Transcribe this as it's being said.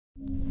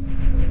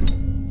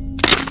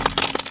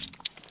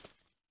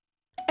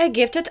A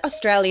gifted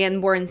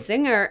Australian-born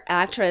singer,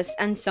 actress,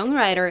 and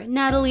songwriter,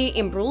 Natalie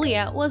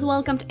Imbruglia was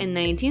welcomed in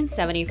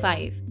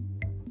 1975.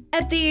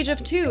 At the age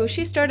of 2,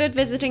 she started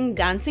visiting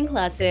dancing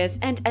classes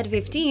and at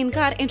 15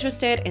 got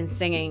interested in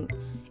singing.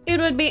 It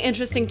would be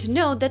interesting to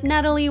note that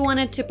Natalie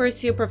wanted to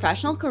pursue a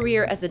professional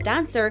career as a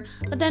dancer,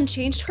 but then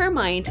changed her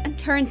mind and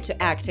turned to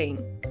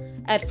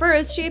acting. At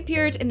first, she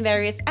appeared in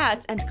various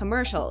ads and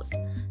commercials.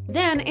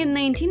 Then, in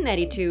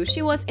 1992,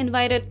 she was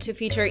invited to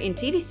feature in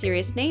TV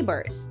series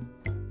Neighbours.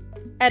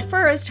 At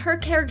first, her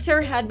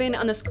character had been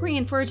on the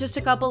screen for just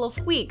a couple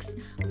of weeks,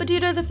 but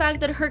due to the fact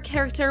that her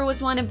character was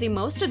one of the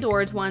most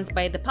adored ones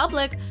by the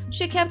public,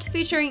 she kept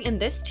featuring in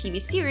this TV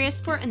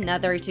series for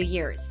another 2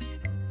 years.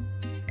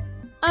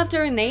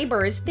 After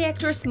Neighbours, the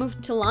actress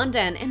moved to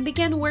London and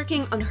began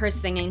working on her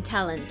singing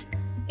talent.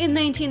 In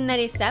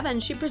 1997,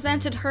 she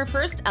presented her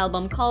first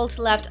album called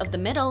Left of the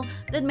Middle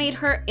that made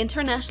her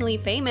internationally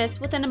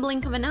famous within a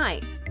blink of an eye.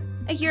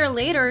 A year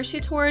later, she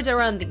toured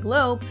around the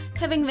globe,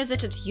 having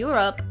visited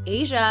Europe,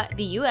 Asia,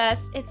 the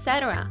US,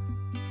 etc.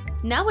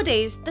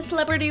 Nowadays, the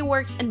celebrity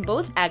works in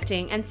both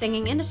acting and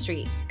singing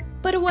industries.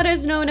 But what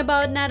is known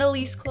about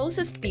Natalie's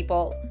closest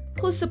people?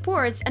 Who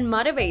supports and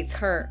motivates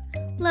her?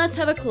 Let's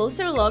have a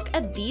closer look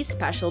at these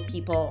special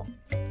people.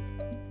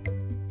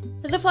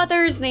 The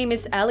father's name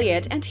is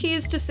Elliot and he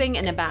used to sing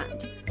in a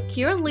band.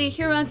 Currently,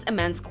 he runs a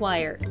men's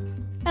choir.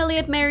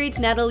 Elliot married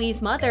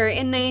Natalie's mother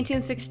in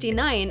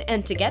 1969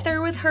 and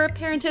together with her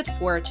parented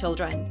 4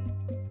 children.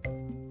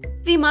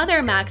 The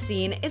mother,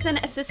 Maxine, is an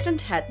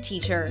assistant head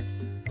teacher.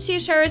 She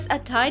shares a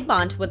tight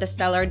bond with the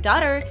stellar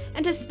daughter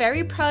and is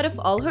very proud of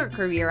all her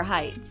career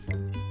heights.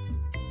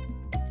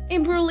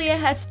 Imbruglia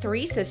has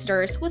 3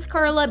 sisters, with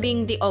Carla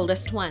being the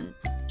oldest one.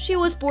 She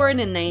was born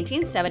in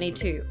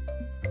 1972.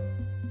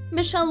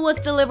 Michelle was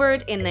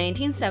delivered in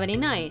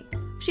 1979.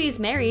 She is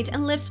married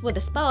and lives with a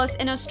spouse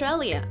in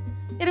Australia.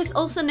 It is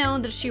also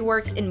known that she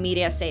works in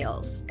media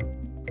sales.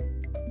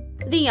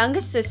 The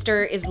youngest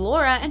sister is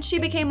Laura and she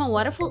became a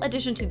wonderful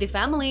addition to the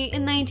family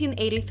in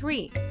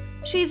 1983.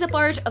 She is a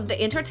part of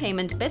the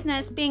entertainment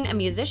business, being a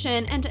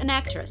musician and an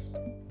actress.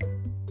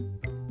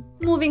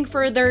 Moving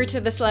further to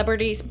the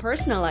celebrity's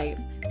personal life,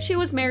 she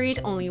was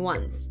married only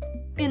once.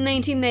 In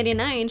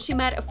 1999, she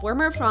met a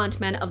former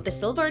frontman of the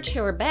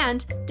Silverchair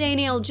band,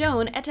 Daniel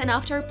Jones, at an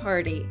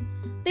after-party.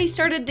 They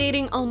started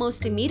dating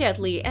almost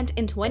immediately and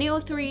in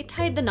 2003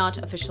 tied the knot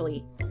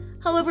officially.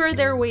 However,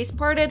 their ways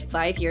parted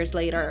 5 years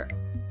later.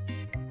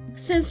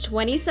 Since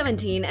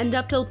 2017 and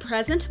up till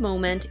present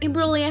moment,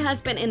 Imbruglia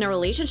has been in a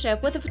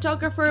relationship with the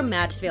photographer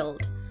Matt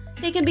Field.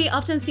 They can be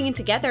often seen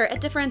together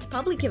at different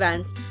public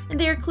events, and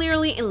they are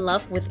clearly in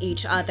love with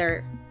each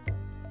other.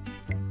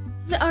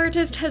 The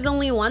artist has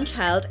only one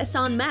child, a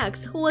son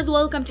Max, who was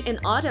welcomed in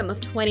autumn of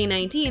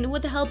 2019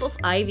 with the help of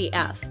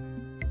IVF.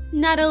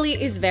 Natalie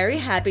is very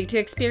happy to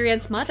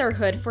experience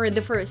motherhood for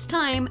the first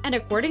time, and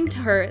according to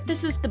her,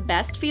 this is the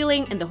best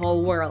feeling in the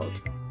whole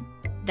world.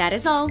 That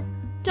is all.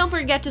 Don't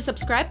forget to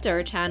subscribe to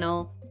our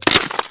channel.